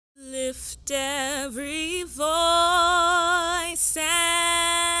lift every voice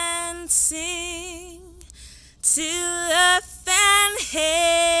and sing till earth and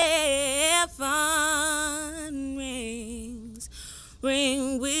heaven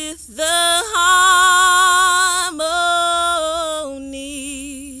ring with the harmonies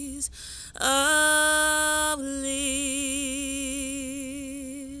of liberty.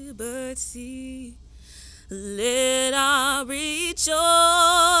 Let our rejoicing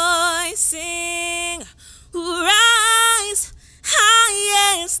rise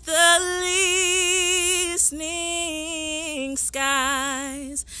high as the listening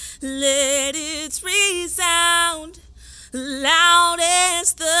skies. Let it resound loud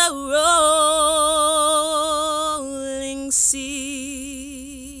as the rolling sea.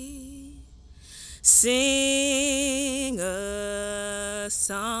 Sing a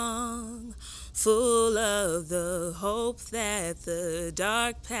song full of the hope that the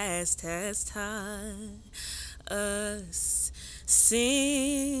dark past has taught us.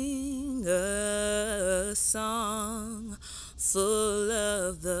 Sing a song full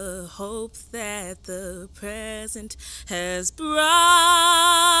of the hope that the present has brought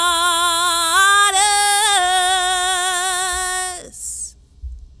us.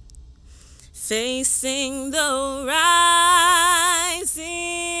 Facing the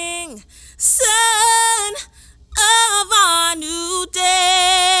rising sun of our new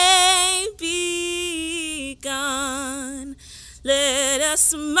day begun. Let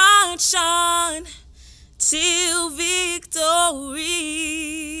us march on till victory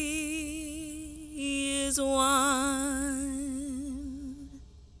is won.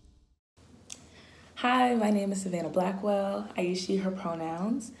 Hi, my name is Savannah Blackwell. I use she, her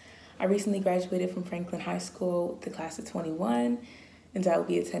pronouns. I recently graduated from Franklin High School with the class of 21, and I will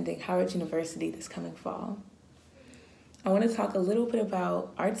be attending Howard University this coming fall. I want to talk a little bit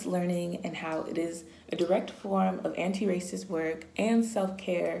about arts learning and how it is a direct form of anti-racist work and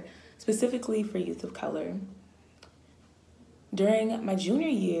self-care, specifically for youth of color. During my junior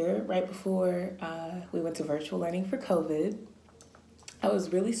year, right before we went to virtual learning for COVID, I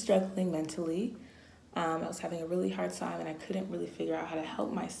was really struggling mentally. I was having a really hard time and I couldn't really figure out how to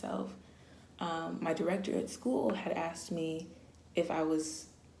help myself. My director at school had asked me if I was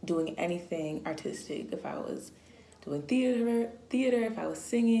doing anything artistic, if I was doing theater, if I was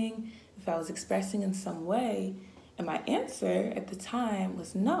singing, if I was expressing in some way. And my answer at the time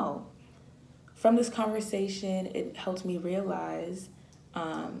was no. From this conversation, it helped me realize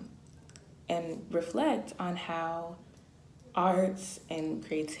and reflect on how arts and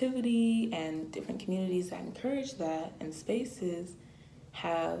creativity and different communities that encourage that and spaces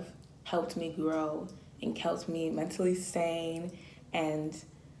have helped me grow and kept me mentally sane and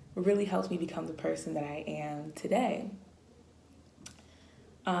really helped me become the person that I am today.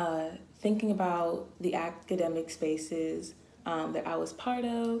 Thinking about the academic spaces that I was part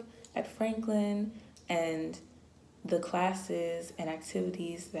of at Franklin and the classes and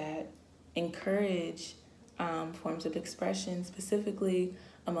activities that encourage forms of expression, specifically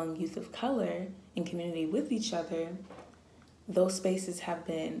among youth of color in community with each other, those spaces have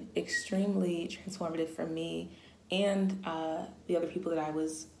been extremely transformative for me and the other people that I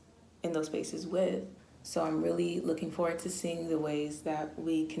was in those spaces with. So I'm really looking forward to seeing the ways that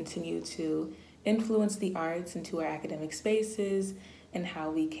we continue to influence the arts into our academic spaces and how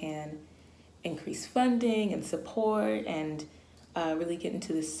we can increase funding and support and really get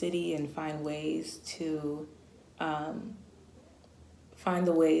into the city and find ways to find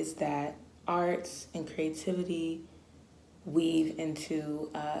the ways that arts and creativity weave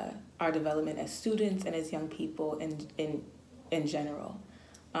into our development as students and as young people in general,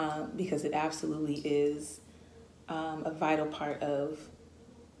 because it absolutely is a vital part of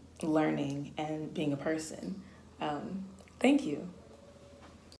learning and being a person. Thank you.